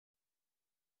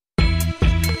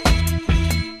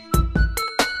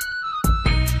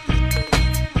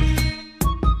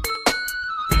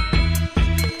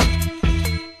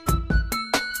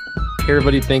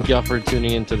Everybody, thank y'all for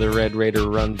tuning into the Red Raider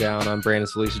Rundown. I'm Brandon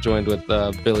Solisha, joined with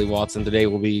Billy Watson. Today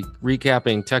we'll be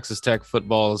recapping Texas Tech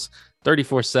football's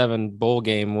 34-7 bowl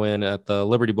game win at the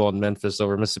Liberty Bowl in Memphis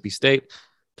over Mississippi State.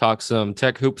 Talk some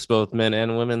Tech hoops, both men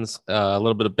and women's, a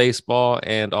little bit of baseball,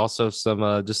 and also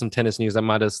some just some tennis news that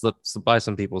might have slipped by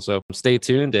some people. So stay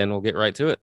tuned, and we'll get right to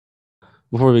it.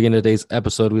 Before we begin today's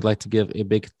episode, we'd like to give a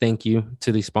big thank you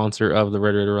to the sponsor of the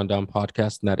Red Raider Rundown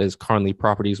podcast, and that is Carnley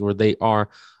Properties, where they are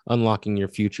unlocking your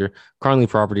future. Carnley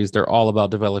Properties, they're all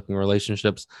about developing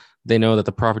relationships. They know that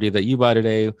the property that you buy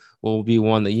today will be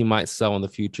one that you might sell in the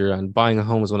future, and buying a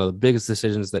home is one of the biggest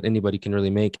decisions that anybody can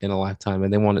really make in a lifetime,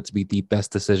 and they want it to be the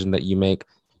best decision that you make.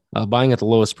 Buying at the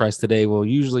lowest price today will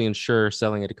usually ensure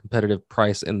selling at a competitive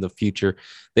price in the future.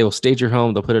 They will stage your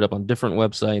home, they'll put it up on different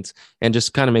websites, and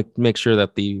just kind of make sure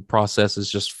that the process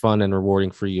is just fun and rewarding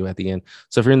for you at the end.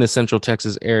 So if you're in the Central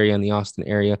Texas area and the Austin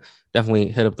area, definitely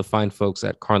hit up the fine folks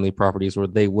at Carnley Properties, where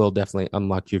they will definitely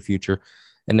unlock your future.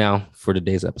 And now for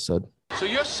today's episode. So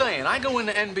you're saying I go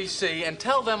into NBC and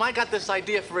tell them I got this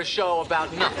idea for a show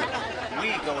about nothing? We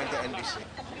go into NBC.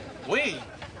 We?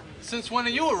 Since when are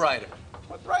you a writer?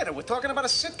 What writer? We're talking about a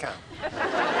sitcom.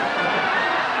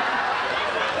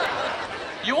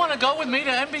 You want to go with me to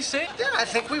NBC? Yeah, I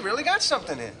think we really got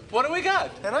something here. What do we got?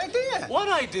 An idea. What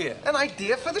idea? An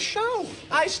idea for the show.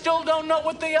 I still don't know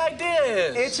what the idea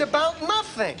is. It's about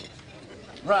nothing.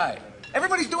 Right.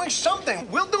 Everybody's doing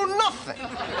something. We'll do nothing.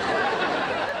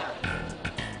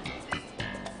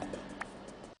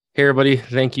 Hey, everybody.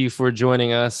 Thank you for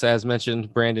joining us. As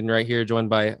mentioned, Brandon right here, joined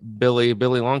by Billy.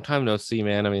 Billy, long time no see,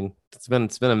 man. I mean, it's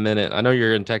been a minute. I know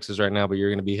you're in Texas right now, but you're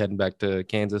going to be heading back to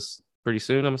Kansas pretty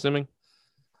soon, I'm assuming.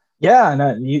 Yeah,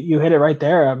 no, you hit it right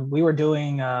there. We were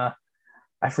doing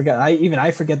I forget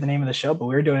the name of the show, but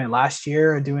we were doing it last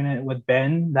year, doing it with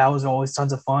Ben. That was always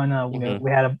tons of fun.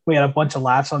 We had a bunch of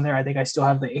laughs on there. I think I still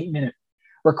have the 8-minute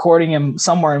recording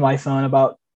somewhere in my phone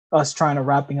about us trying to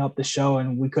wrapping up the show,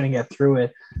 and we couldn't get through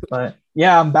it. But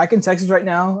yeah, I'm back in Texas right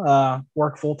now.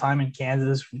 Work full time in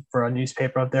Kansas for a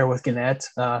newspaper up there with Gannett,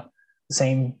 the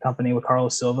same company with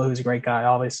Carlos Silva, who's a great guy,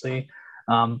 obviously.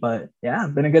 But yeah,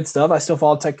 been a good stuff. I still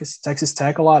follow Texas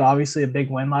Tech a lot. Obviously, a big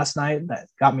win last night that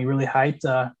got me really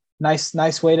hyped.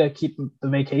 Nice way to keep the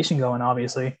vacation going,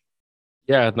 obviously.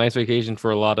 Yeah, nice vacation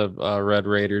for a lot of Red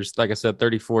Raiders. Like I said,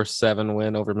 34-7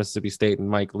 win over Mississippi State and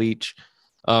Mike Leach.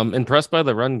 Impressed by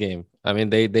the run game. I mean,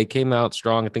 they came out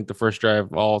strong. I think the first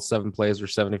drive, all 7 plays were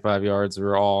 75 yards. They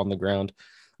were all on the ground.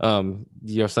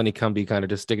 Sonny Cumbie kind of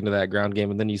just sticking to that ground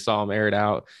game, and then you saw him air it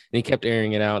out, and he kept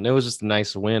airing it out, and it was just a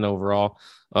nice win overall.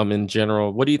 In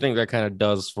general, what do you think that kind of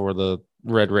does for the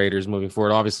Red Raiders moving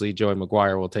forward? Obviously, Joey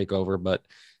McGuire will take over,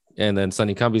 and then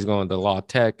Sonny Cumbie's going to Law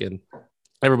Tech, and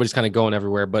everybody's kind of going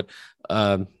everywhere. But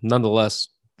nonetheless,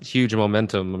 huge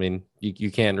momentum. I mean,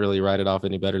 you can't really write it off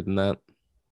any better than that.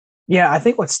 Yeah, I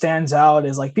think what stands out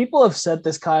is, like, people have said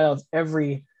this kind of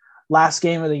every last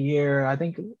game of the year. I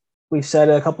think we've said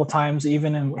it a couple of times,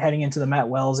 even heading into the Matt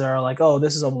Wells era, like, oh,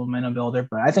 this is a momentum builder.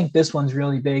 But I think this one's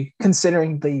really big,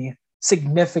 considering the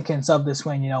significance of this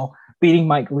win, beating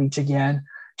Mike Leach again,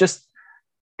 just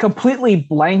completely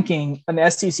blanking an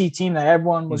SEC team that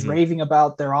everyone was raving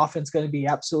about. Their offense going to be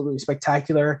absolutely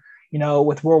spectacular,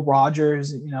 with Will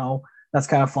Rogers, that's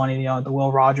kind of funny, the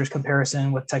Will Rogers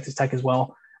comparison with Texas Tech as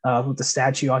well, with the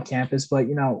statue on campus. But,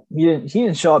 he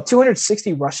didn't show up.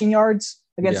 260 rushing yards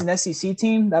against an SEC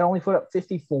team that only put up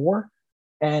 54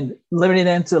 and limited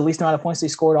them to the least amount of points they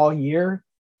scored all year.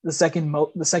 The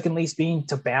second least being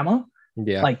to Bama.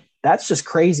 Yeah. Like, that's just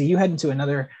crazy. You head into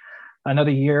another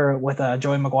year with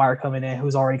Joey McGuire coming in,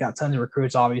 who's already got tons of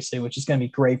recruits, obviously, which is going to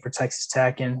be great for Texas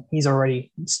Tech. And he's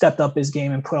already stepped up his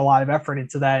game and put a lot of effort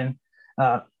into that.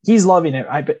 And he's loving it.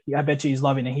 I bet you he's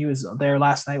loving it. He was there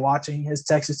last night watching his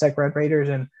Texas Tech Red Raiders,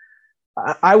 and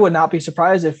I would not be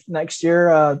surprised if next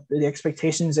year the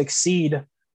expectations exceed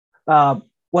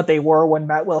what they were when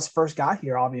Matt Wells first got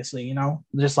here, obviously.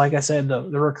 Just like I said,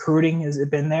 the recruiting has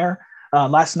been there.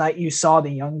 Last night you saw the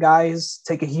young guys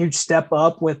take a huge step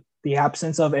up with the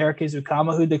absence of Eric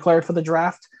Izukama, who declared for the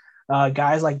draft.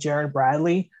 Guys like Jared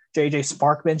Bradley, JJ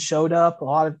Sparkman showed up. A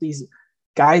lot of these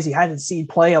guys you hadn't seen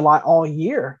play a lot all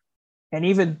year. And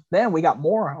even then, we got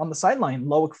more on the sideline.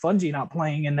 Loic Fungi not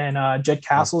playing, and then Jed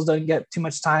Castles doesn't get too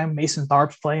much time. Mason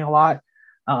Tharp's playing a lot.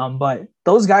 But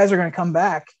those guys are going to come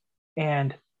back,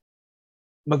 and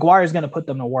McGuire is going to put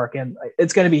them to work. And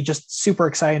it's going to be just super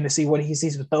exciting to see what he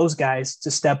sees with those guys to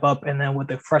step up, and then with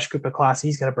the fresh group of class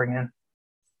he's going to bring in.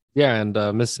 Yeah, and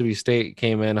Mississippi State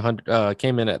came in at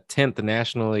 10th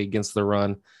nationally against the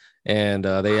run, and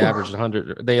they averaged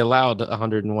 100. They allowed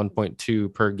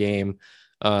 101.2 per game.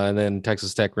 and then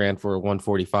Texas Tech ran for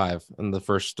 145 in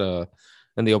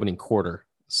in the opening quarter.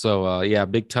 So yeah,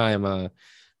 big time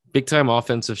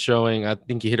offensive showing. I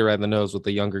think you hit it right in the nose with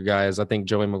the younger guys. I think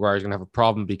Joey McGuire is going to have a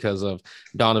problem because of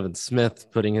Donovan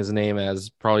Smith putting his name as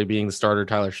probably being the starter.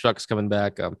 Tyler Shucks coming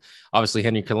back. Obviously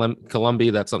Henry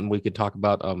Columbia. That's something we could talk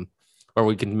about. Or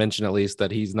we can mention at least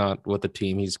that he's not with the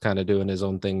team. He's kind of doing his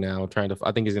own thing now.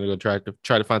 I think he's going to go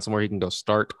try to find somewhere he can go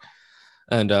start.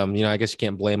 And I guess you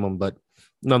can't blame him, but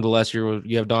nonetheless, you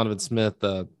have Donovan Smith,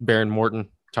 Baron Morton,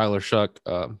 Tyler Shuck,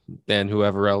 and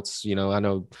whoever else. I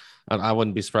know I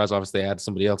wouldn't be surprised. Obviously, they add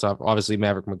somebody else. Obviously,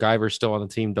 Maverick MacGyver still on the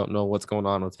team. Don't know what's going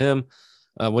on with him.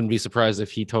 Wouldn't be surprised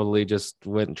if he totally just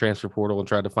went in transfer portal and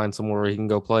tried to find somewhere where he can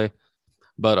go play.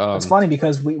 But it's funny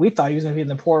because we thought he was going to be in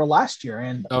the portal last year,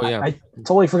 and I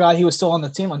totally forgot he was still on the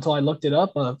team until I looked it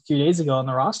up a few days ago on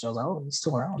the roster. I was like, oh, he's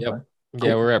still around. Yep.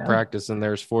 Yeah, we're at practice, and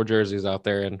there's 4 jerseys out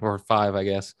there, or 5, I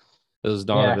guess. It was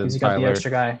Donovan, he's got Tyler, the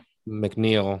extra guy,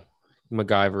 McNeil,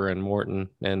 MacGyver, and Morton.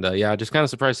 And just kind of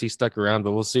surprised he stuck around,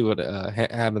 but we'll see what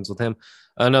happens with him.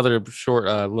 Another short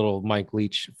little Mike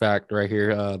Leach fact right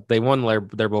here. They won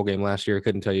their bowl game last year. I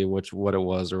couldn't tell you what it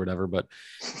was or whatever, but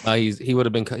he would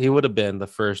have been the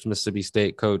first Mississippi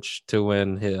State coach to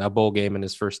win a bowl game in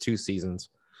his first 2 seasons,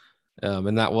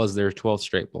 and that was their 12th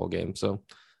straight bowl game. So.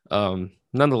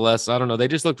 Nonetheless, I don't know. They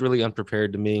just looked really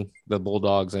unprepared to me, the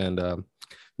Bulldogs, and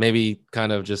maybe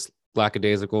kind of just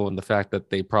lackadaisical in the fact that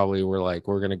they probably were like,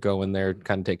 we're going to go in there,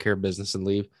 kind of take care of business and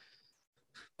leave.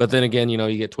 But then again,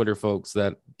 you get Twitter folks,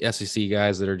 that SEC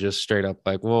guys that are just straight up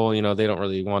like, well, they don't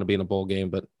really want to be in a bowl game,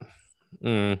 but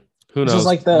who knows? This is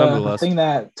like the thing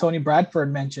that Tony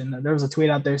Bradford mentioned. There was a tweet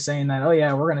out there saying that, oh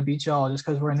yeah, we're going to beat y'all just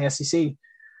because we're in the SEC.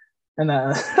 And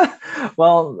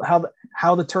well,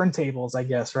 how the turntables, I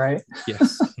guess, right?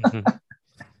 Yes.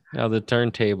 Now the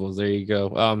turntables. There you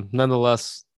go.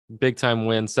 Nonetheless, big time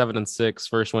win, 7-6,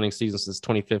 first winning season since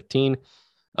 2015.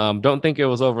 Don't think it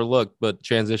was overlooked, but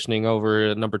transitioning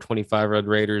over number 25 Red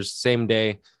Raiders, same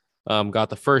day, got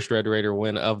the first Red Raider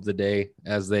win of the day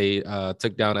as they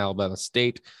took down Alabama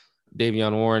State.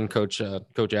 Davion Warren, Coach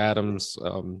Adams,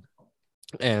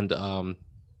 and I'm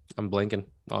blanking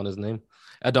on his name.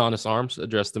 Adonis Arms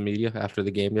addressed the media after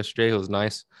the game yesterday. It was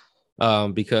nice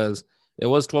because it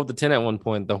was 12-10 at one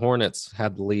point. The Hornets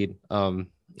had the lead, and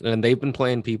they've been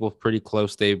playing people pretty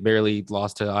close. They barely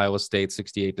lost to Iowa State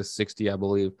 68-60, I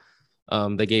believe.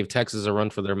 They gave Texas a run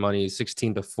for their money,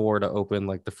 16-4 to open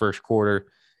like the first quarter.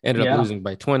 Ended up losing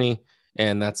by 20,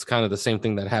 and that's kind of the same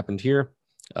thing that happened here,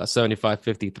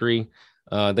 75-53.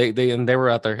 They were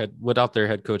out there without their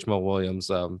head coach Mo Williams.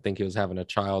 I think he was having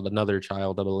another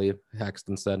child, I believe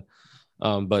Haxton said.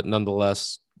 But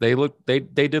nonetheless, they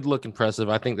did look impressive.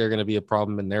 I think they're going to be a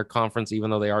problem in their conference, even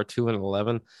though they are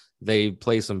 2-11. They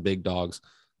play some big dogs.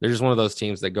 They're just one of those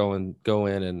teams that go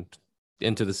in and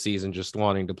into the season just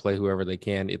wanting to play whoever they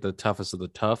can, the toughest of the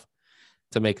tough,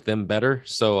 to make them better.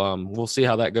 So we'll see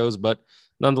how that goes. But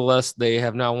nonetheless, they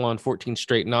have now won 14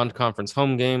 straight non-conference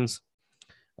home games.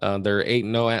 They're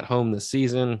 8-0 at home this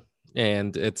season,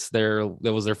 and it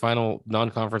was their final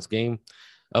non-conference game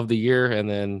of the year. And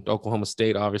then Oklahoma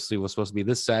State obviously was supposed to be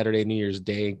this Saturday, New Year's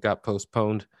Day, got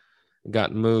postponed,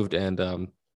 got moved, and a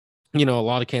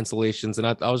lot of cancellations. And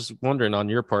I was wondering on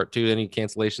your part too, any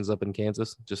cancellations up in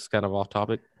Kansas? Just kind of off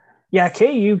topic. Yeah,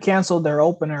 KU canceled their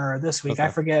opener this week. Okay. I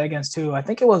forget against who. I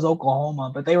think it was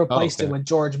Oklahoma, but they replaced it with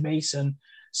George Mason.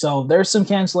 So there's some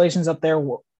cancellations up there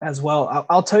as well.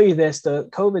 I'll tell you this, the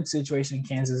COVID situation in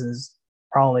Kansas is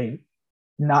probably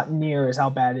not near as how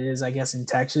bad it is, I guess, in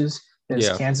Texas,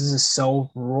 because Kansas is so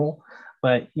rural.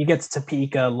 But you get to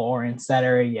Topeka, Lawrence, that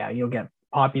area, you'll get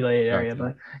populated area.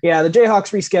 Okay. But the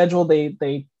Jayhawks rescheduled.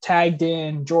 They tagged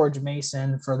in George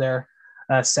Mason for their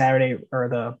Saturday, or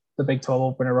the Big 12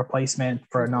 opener replacement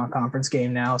for a non-conference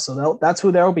game now. So that's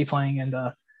who they'll be playing. And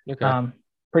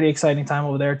pretty exciting time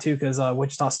over there too, because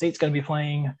Wichita State's going to be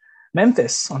playing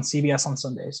Memphis on CBS on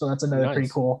Sunday. So that's another pretty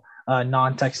cool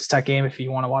non-Texas Tech game if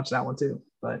you want to watch that one too.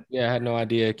 But I had no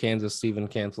idea Kansas even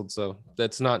canceled. So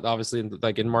that's not obviously,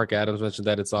 like in Mark Adams mentioned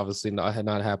that it's obviously not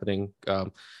happening.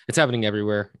 It's happening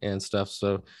everywhere and stuff.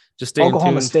 So just stay tuned.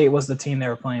 Oklahoma State was the team they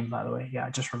were playing, by the way. Yeah, I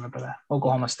just remember that.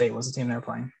 Oklahoma State was the team they were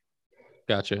playing.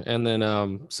 Gotcha. And then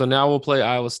so now we'll play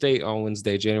Iowa State on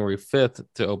Wednesday, January 5th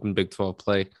to open Big 12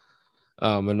 play.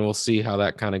 And we'll see how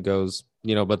that kind of goes,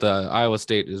 but the Iowa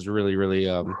State is really, really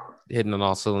hitting on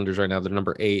all cylinders right now. They're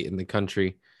number 8 in the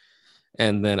country.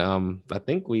 And then I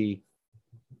think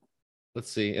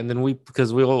let's see. And then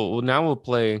we'll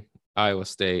play Iowa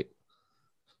State,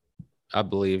 I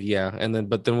believe. Yeah. And then,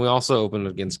 but then we also open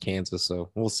against Kansas.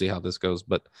 So we'll see how this goes,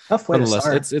 but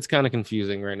nonetheless, it's kind of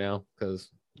confusing right now because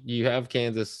you have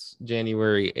Kansas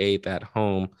January 8th at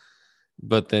home,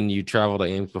 but then you travel to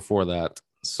Ames before that.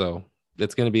 So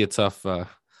it's going to be a tough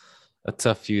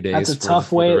few days. That's a for tough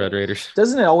for the way. Red Raiders.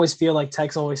 Doesn't it always feel like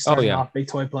Tech's always starting yeah. off Big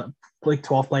 12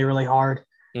 play really hard?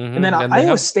 Mhm. And then And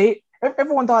Iowa State,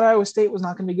 everyone thought Iowa State was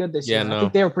not going to be good this year. no. I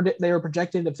think they were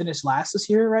projected to finish last this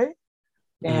year, right?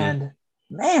 And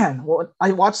man,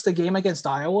 I watched the game against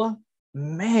Iowa.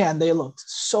 Man, they looked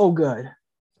so good.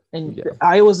 And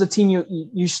Iowa's the team you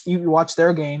watch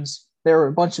their games. There were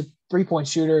a bunch of 3-point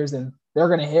shooters, and they're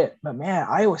going to hit. But man,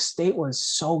 Iowa State was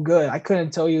so good. I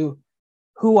couldn't tell you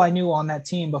who I knew on that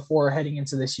team before heading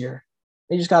into this year.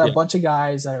 They just got a bunch of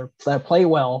guys that play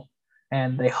well,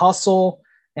 and they hustle,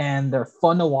 and they're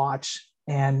fun to watch.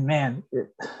 And man,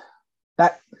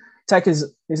 that Tech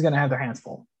is going to have their hands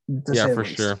full. Yeah, for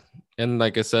sure. And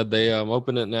like I said, they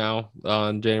open it now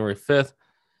on January 5th,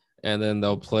 and then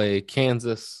they'll play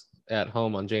Kansas at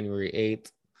home on January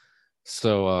 8th.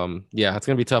 So it's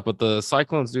gonna be tough. But the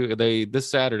Cyclones this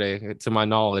Saturday, to my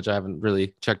knowledge, I haven't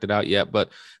really checked it out yet, but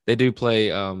they do play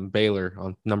Baylor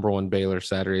on number 1 Baylor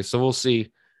Saturday. So we'll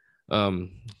see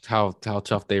how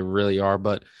tough they really are.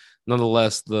 But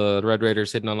nonetheless, the Red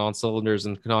Raiders hitting on all cylinders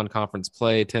in non-conference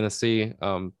play. Tennessee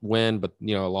win, but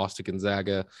lost to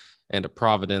Gonzaga and to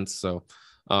Providence. So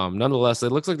nonetheless,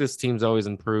 it looks like this team's always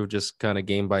improved, just kind of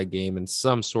game by game in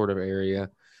some sort of area.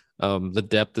 The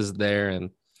depth is there, and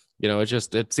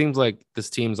it seems like this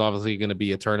team's obviously going to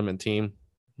be a tournament team,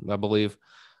 I believe.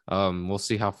 We'll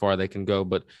see how far they can go,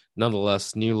 but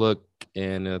nonetheless, new look,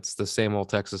 and it's the same old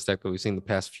Texas Tech that we've seen the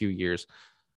past few years.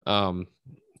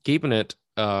 Keeping it,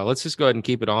 let's just go ahead and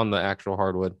keep it on the actual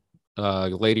hardwood.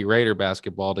 Lady Raider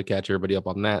basketball, to catch everybody up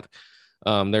on that.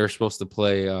 They were supposed to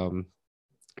play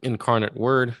Incarnate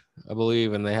Word, I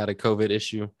believe, and they had a COVID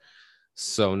issue.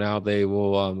 So now they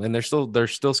will, and they're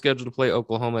still scheduled to play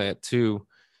Oklahoma at 2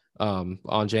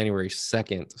 on January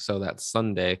 2nd. So that's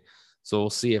Sunday. So we'll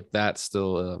see if that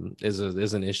still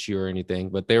is an issue or anything.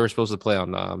 But they were supposed to play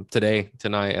on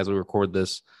tonight as we record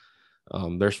this.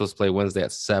 They're supposed to play Wednesday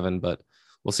at 7, but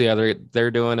we'll see how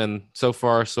they're doing. And so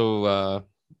far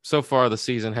the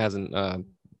season hasn't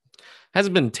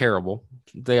been terrible.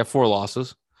 They have 4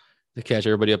 losses. To catch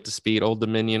everybody up to speed, Old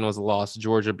Dominion was a loss.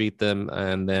 Georgia beat them,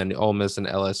 and then Ole Miss and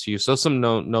LSU. So some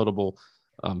notable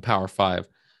Power 5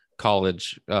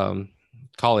 college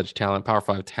talent, Power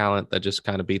 5 talent that just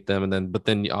kind of beat them. But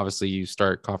then obviously you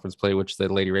start conference play, which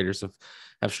the Lady Raiders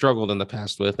have struggled in the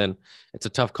past with, and it's a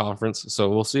tough conference. So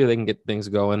we'll see if they can get things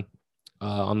going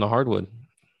on the hardwood.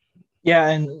 Yeah,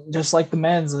 and just like the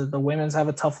men's, the women's have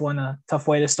a tough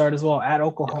way to start as well. At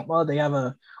Oklahoma, they have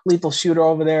a lethal shooter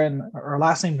over there, and her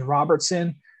last name is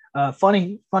Robertson.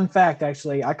 Fun fact,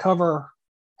 actually, I cover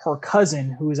her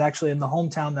cousin, who is actually in the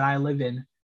hometown that I live in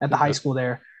at the high school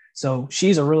there. So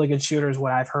she's a really good shooter, is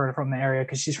what I've heard from the area,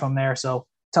 because she's from there. So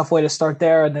tough way to start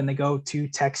there, and then they go to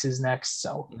Texas next.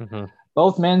 So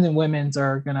both men's and women's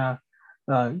are gonna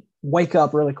wake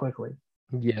up really quickly.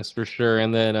 Yes, for sure.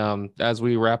 And then as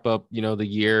we wrap up, the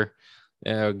year,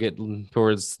 getting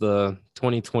towards the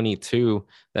 2022,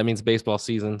 that means baseball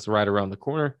season's right around the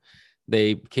corner.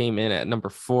 They came in at number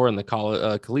 4 in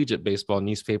the collegiate baseball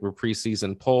newspaper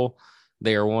preseason poll.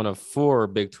 They are one of 4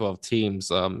 Big 12 teams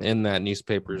in that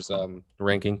newspaper's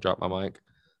ranking. Drop my mic.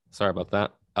 Sorry about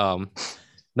that.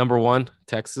 Number 1,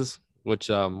 Texas, which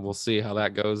we'll see how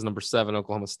that goes. Number 7,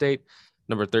 Oklahoma State.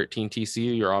 Number 13,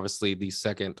 TCU. You're obviously the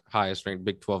second highest ranked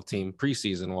Big 12 team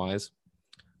preseason wise,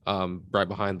 right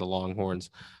behind the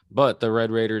Longhorns. But the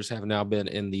Red Raiders have now been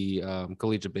in the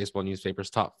collegiate baseball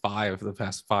newspaper's top 5 for the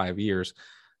past 5 years.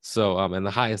 So, and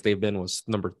the highest they've been was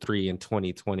number 3 in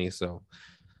 2020. So,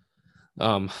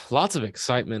 lots of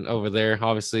excitement over there.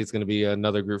 Obviously, it's going to be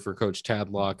another group for Coach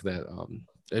Tadlock that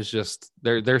it's just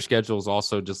their schedule is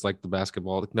also just like the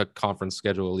basketball, the conference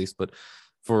schedule at least, but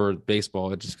for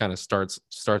baseball, it just kind of starts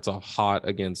off hot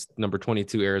against number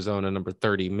 22 Arizona, number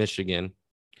 30 Michigan,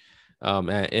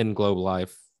 in Globe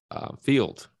Life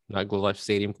Field, not Globe Life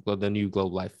Stadium, the new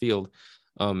Globe Life Field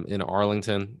in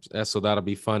Arlington. So that'll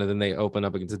be fun. And then they open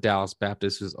up against the Dallas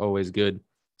Baptist, who's always good,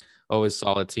 always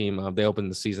solid team. They opened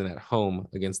the season at home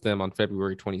against them on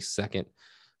February 22nd.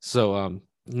 So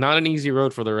not an easy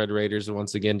road for the Red Raiders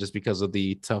once again, just because of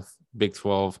the tough Big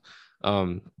 12.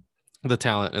 The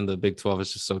talent in the Big 12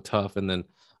 is just so tough. And then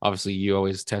obviously you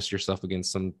always test yourself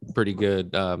against some pretty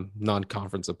good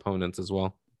non-conference opponents as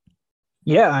well.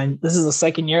 Yeah, and this is the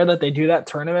second year that they do that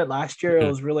tournament. Last year, it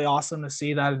was really awesome to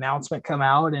see that announcement come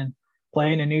out and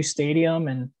play in a new stadium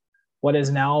and what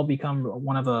has now become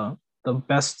one of the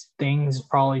best things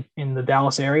probably in the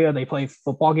Dallas area. They play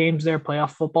football games there,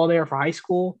 playoff football there for high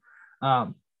school.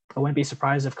 I wouldn't be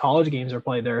surprised if college games are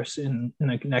played there in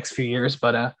the next few years.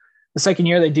 But the second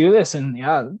year they do this, and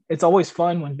yeah, it's always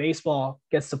fun when baseball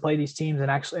gets to play these teams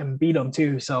and beat them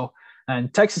too. So,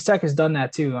 and Texas Tech has done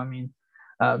that too. I mean,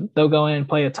 they'll go in and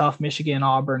play a tough Michigan,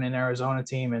 Auburn, and Arizona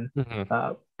team, and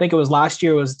I think it was last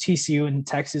year was TCU and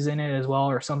Texas in it as well,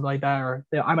 or something like that. Or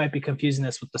I might be confusing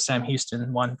this with the Sam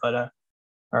Houston one, but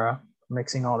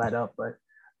mixing all that up. But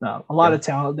a lot of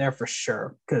talent there for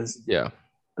sure. Because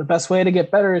the best way to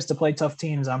get better is to play tough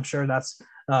teams. I'm sure that's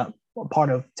part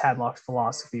of Tadlock's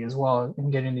philosophy as well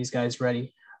in getting these guys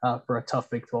ready for a tough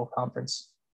Big 12 conference.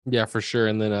 Yeah, for sure.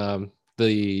 And then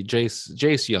the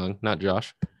Jace Young, not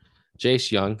Josh,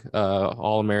 Jace Young,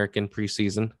 All-American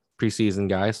preseason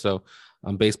guy. So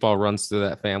baseball runs through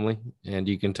that family, and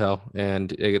you can tell.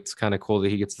 And it's kind of cool that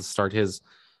he gets to start his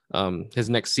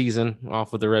next season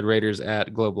off with the Red Raiders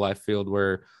at Globe Life Field,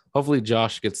 where hopefully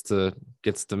Josh gets to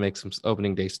make some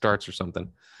opening day starts or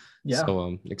something. Yeah. So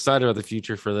I'm excited about the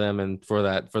future for them and for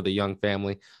the young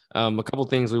family. A couple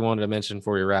things we wanted to mention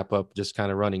before we wrap up, just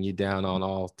kind of running you down on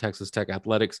all Texas Tech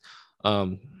athletics.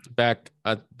 Back,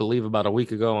 I believe about a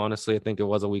week ago, honestly, I think it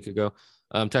was a week ago,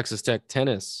 Texas Tech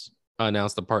tennis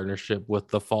announced a partnership with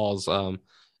the Falls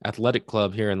Athletic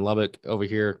Club here in Lubbock, over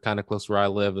here, kind of close where I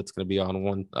live. It's going to be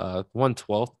on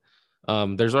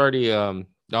 112th. There's already,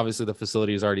 obviously the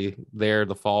facility is already there,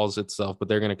 the Falls itself, but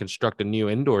they're going to construct a new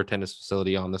indoor tennis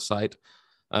facility on the site.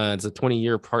 It's a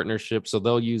 20-year partnership, so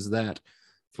they'll use that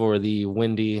for the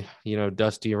windy,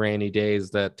 dusty, rainy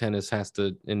days that tennis has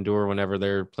to endure whenever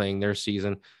they're playing their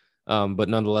season. But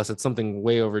nonetheless, it's something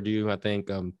way overdue, I think.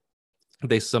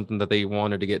 Something that they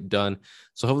wanted to get done.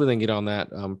 So hopefully they can get on that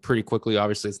pretty quickly.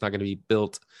 Obviously, it's not going to be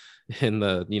built in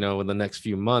the next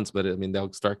few months, but I mean,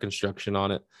 they'll start construction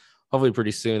on it hopefully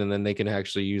pretty soon, and then they can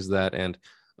actually use that and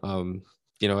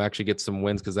actually get some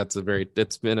wins, because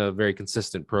it's been a very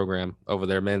consistent program over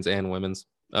there, men's and women's.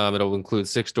 It'll include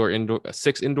 6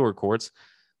 indoor courts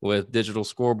with digital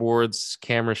scoreboards,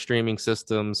 camera streaming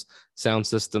systems, sound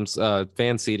systems,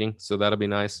 fan seating. So that'll be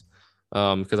nice.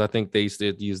 Because I think they used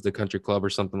to use the country club or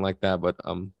something like that, but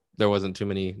there wasn't too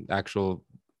many actual,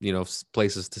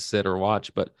 places to sit or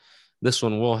watch. But this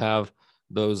one will have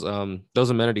those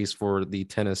amenities for the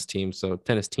tennis teams,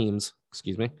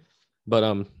 excuse me.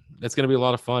 But it's going to be a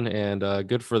lot of fun and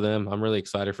good for them. I'm really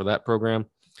excited for that program.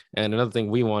 And another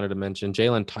thing we wanted to mention,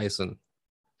 Jalen Tyson,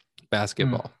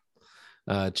 basketball.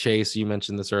 Chase, you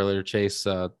mentioned this earlier. Chase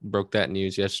broke that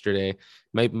news yesterday.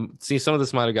 Some of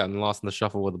this might have gotten lost in the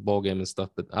shuffle with the bowl game and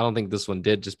stuff, but I don't think this one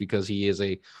did, just because he is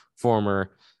a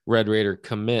former Red Raider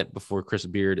commit before Chris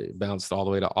Beard bounced all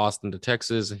the way to Austin to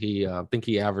Texas. I think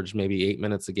he averaged maybe 8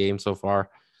 minutes a game so far.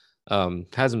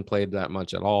 Hasn't played that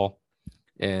much at all.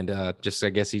 And I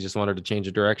guess he just wanted to change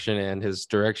a direction, and his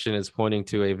direction is pointing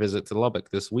to a visit to Lubbock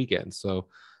this weekend. So,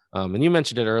 and you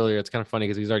mentioned it earlier. It's kind of funny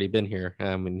because he's already been here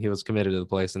and he was committed to the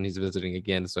place, and he's visiting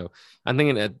again. So I'm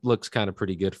thinking it looks kind of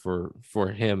pretty good for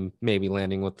him, maybe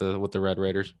landing with the Red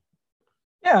Raiders.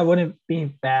 Yeah, it wouldn't be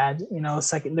bad.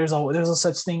 There's a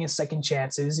such thing as second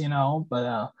chances,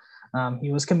 but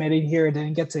he was committed here.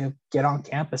 Didn't get on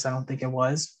campus. I don't think it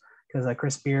was, because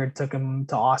Chris Beard took him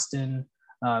to Austin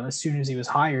as soon as he was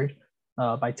hired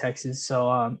by Texas.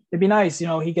 So it'd be nice,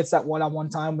 he gets that one-on-one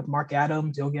time with Mark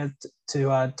Adams. He'll get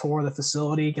to tour the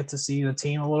facility, get to see the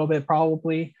team a little bit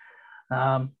probably.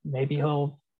 Maybe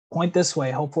he'll point this way.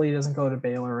 Hopefully he doesn't go to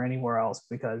Baylor or anywhere else,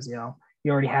 because, he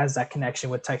already has that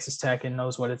connection with Texas Tech and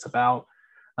knows what it's about,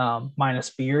 minus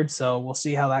Beard. So we'll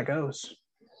see how that goes.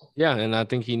 Yeah, and I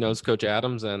think he knows Coach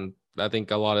Adams, and I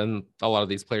think a lot of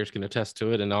these players can attest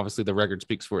to it. And obviously the record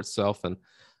speaks for itself. And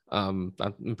I'm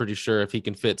pretty sure if he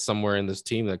can fit somewhere in this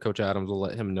team, that Coach Adams will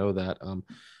let him know that.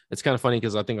 It's kind of funny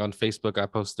because I think on Facebook I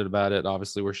posted about it.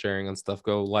 Obviously we're sharing on stuff.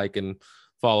 Go like and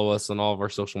follow us on all of our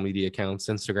social media accounts,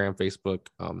 Instagram, Facebook,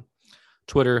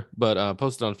 Twitter, but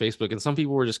posted on Facebook. And some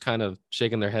people were just kind of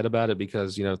shaking their head about it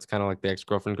because, it's kind of like the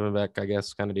ex-girlfriend coming back, I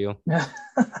guess, kind of deal.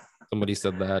 Somebody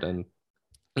said that. And,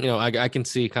 I can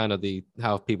see kind of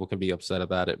how people can be upset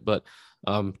about it, but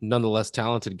nonetheless,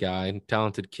 talented guy,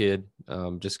 talented kid,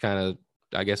 just kind of,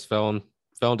 I guess, fell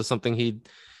into something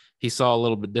he saw a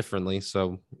little bit differently.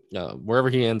 So wherever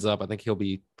he ends up, I think he'll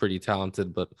be pretty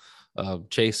talented. But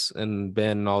Chase and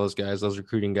Ben and all those guys, those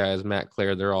recruiting guys, Matt,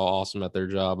 Claire, they're all awesome at their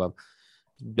job.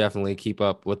 Definitely keep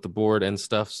up with the board and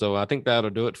stuff. So I think that'll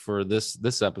do it for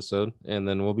this episode, and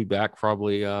then we'll be back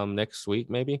probably next week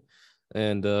maybe,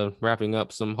 and wrapping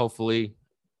up hopefully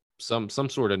some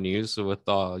sort of news. So with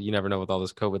you never know with all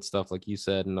this COVID stuff, like you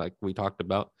said, and like we talked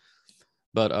about.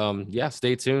 But yeah,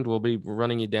 stay tuned. We'll be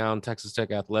running you down Texas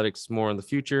Tech athletics more in the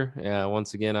future.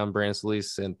 Once again, I'm Brandon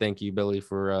Solis, and thank you, Billy,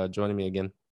 for joining me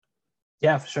again.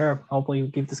 Yeah, for sure. Hopefully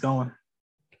we keep this going.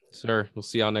 Sir, we'll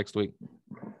see y'all next week.